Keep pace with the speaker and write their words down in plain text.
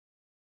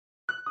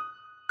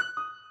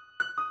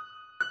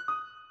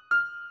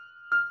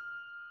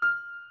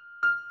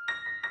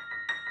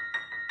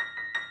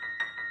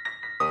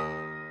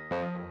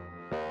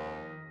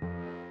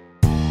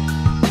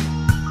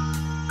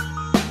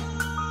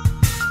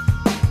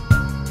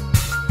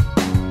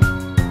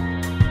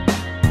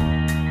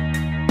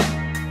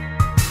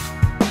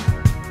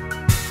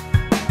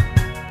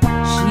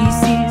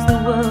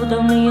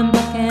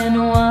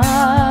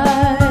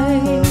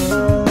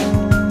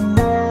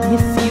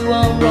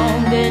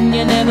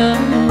you never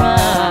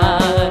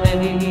right.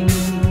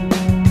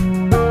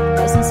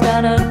 Doesn't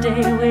start a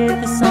day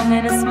with a song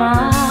and a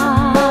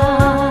smile.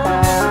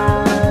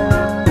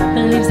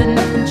 Believes that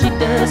nothing she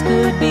does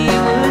could be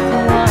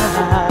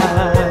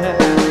worthwhile.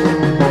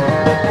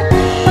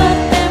 But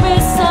there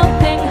is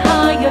something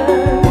higher,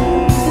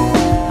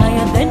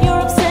 higher than your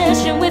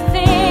obsession with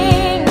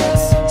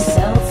things.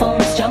 Cell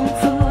phones, junk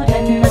food,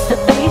 and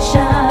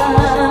masturbation.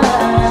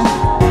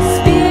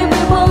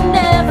 Spirit will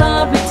never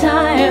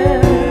retire,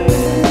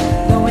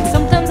 though it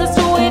sometimes has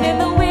to wait in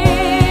the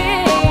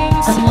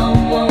wings.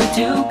 Someone won't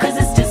do, 'cause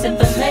it's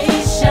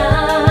disinformation.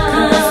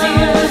 'Cause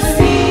you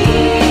see,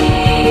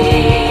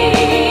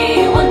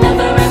 we'll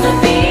never ever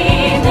be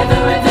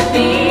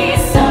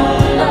so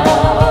low.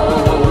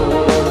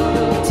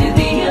 To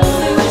the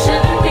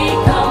illusion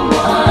become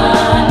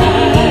one.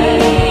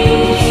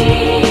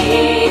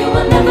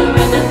 We'll never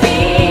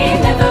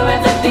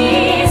ever be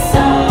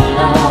so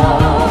low.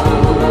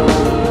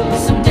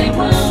 Someday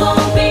we'll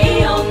all be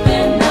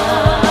open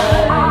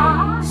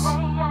eyes.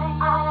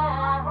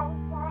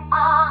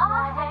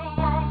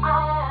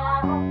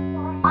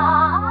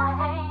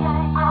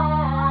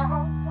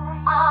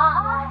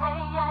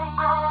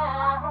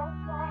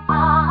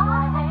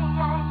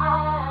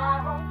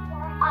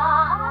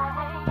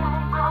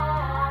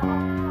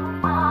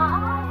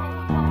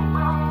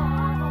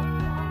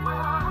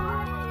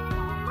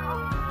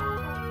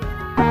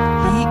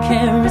 He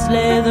carries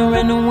leather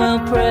and a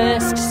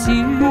well-pressed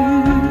suit,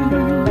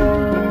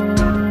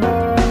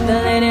 the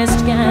latest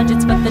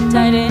gadgets but the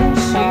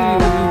tightest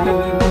shoes.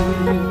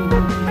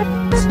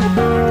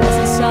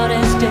 Doesn't start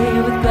his day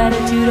with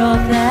gratitude or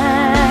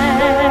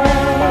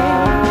thanks,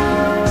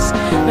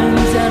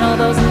 believes that all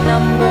those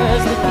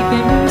numbers will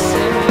keep him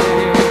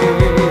safe.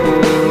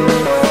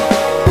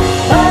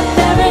 But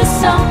there is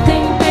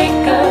something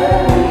bigger,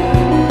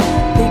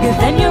 bigger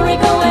than your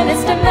ego and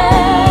its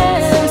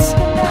demands.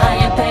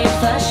 Higher pay,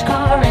 flash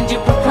car, and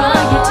your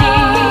proprieties.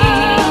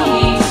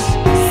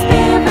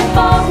 Spirit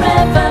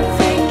forever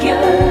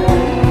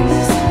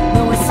figures,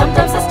 though it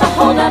sometimes has to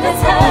hold out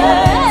its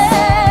hands.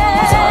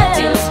 Taught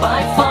to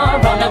spy far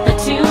on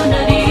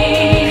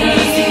opportunities.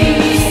 'Cause you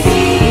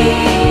see,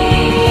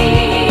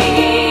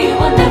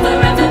 we'll never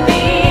ever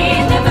be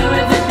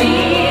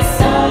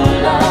so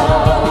low.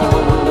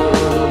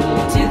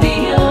 To the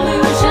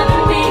illusion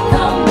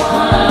become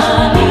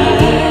one.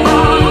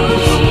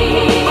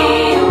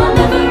 We'll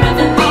never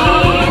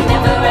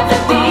ever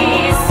be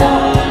so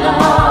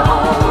low.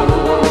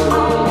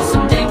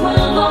 Someday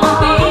we'll all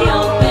be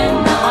open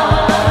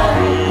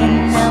eyed. And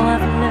now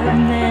I've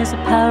learned there's a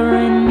power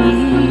in me,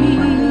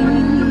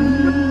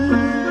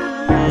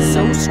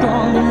 so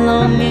strong and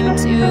longing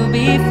to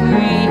be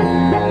free.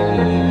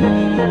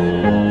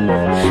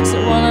 So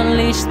I'll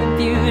unleash the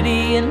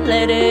beauty and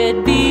let it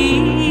be.